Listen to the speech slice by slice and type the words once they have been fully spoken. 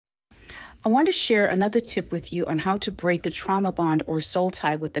I want to share another tip with you on how to break the trauma bond or soul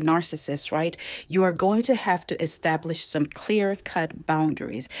tie with the narcissist, right? You are going to have to establish some clear-cut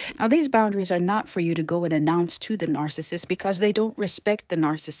boundaries. Now, these boundaries are not for you to go and announce to the narcissist because they don't respect the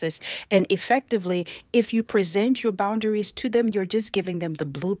narcissist. And effectively, if you present your boundaries to them, you're just giving them the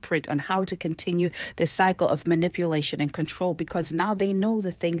blueprint on how to continue the cycle of manipulation and control, because now they know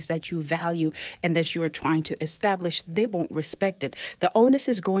the things that you value and that you are trying to establish. They won't respect it. The onus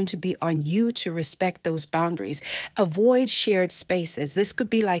is going to be on you to respect those boundaries. Avoid shared spaces. This could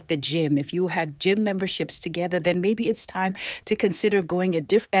be like the gym. If you had gym memberships together, then maybe it's time to consider going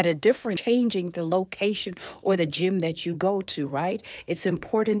at a different, changing the location or the gym that you go to, right? It's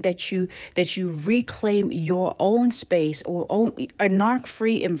important that you reclaim your own space or a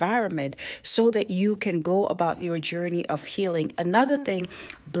narc-free environment so that you can go about your journey of healing. Another thing,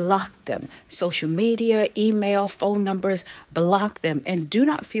 block them. Social media, email, phone numbers, block them. And do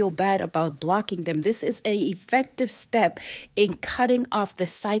not feel bad about blocking them. This is an effective step in cutting off the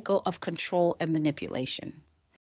cycle of control and manipulation.